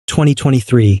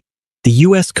2023, the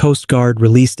U.S. Coast Guard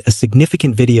released a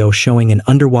significant video showing an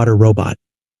underwater robot,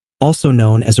 also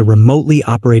known as a remotely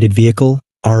operated vehicle,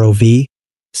 ROV,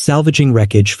 salvaging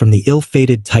wreckage from the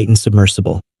ill-fated Titan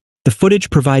submersible. The footage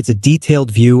provides a detailed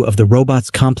view of the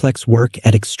robot's complex work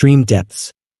at extreme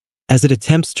depths, as it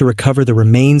attempts to recover the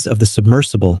remains of the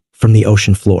submersible from the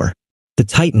ocean floor. The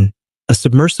Titan, a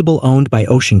submersible owned by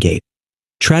OceanGate,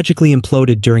 tragically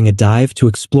imploded during a dive to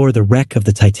explore the wreck of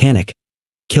the Titanic,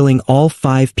 killing all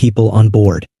 5 people on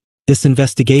board. This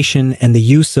investigation and the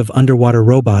use of underwater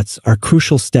robots are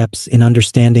crucial steps in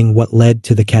understanding what led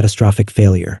to the catastrophic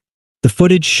failure. The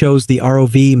footage shows the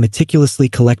ROV meticulously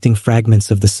collecting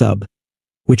fragments of the sub,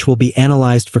 which will be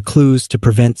analyzed for clues to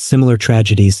prevent similar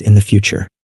tragedies in the future.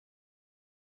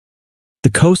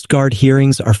 The Coast Guard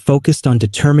hearings are focused on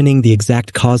determining the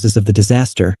exact causes of the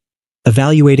disaster,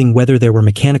 evaluating whether there were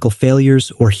mechanical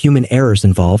failures or human errors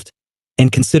involved,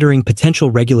 and considering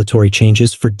potential regulatory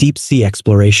changes for deep-sea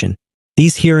exploration.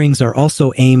 These hearings are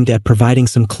also aimed at providing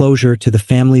some closure to the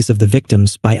families of the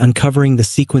victims by uncovering the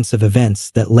sequence of events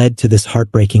that led to this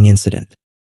heartbreaking incident.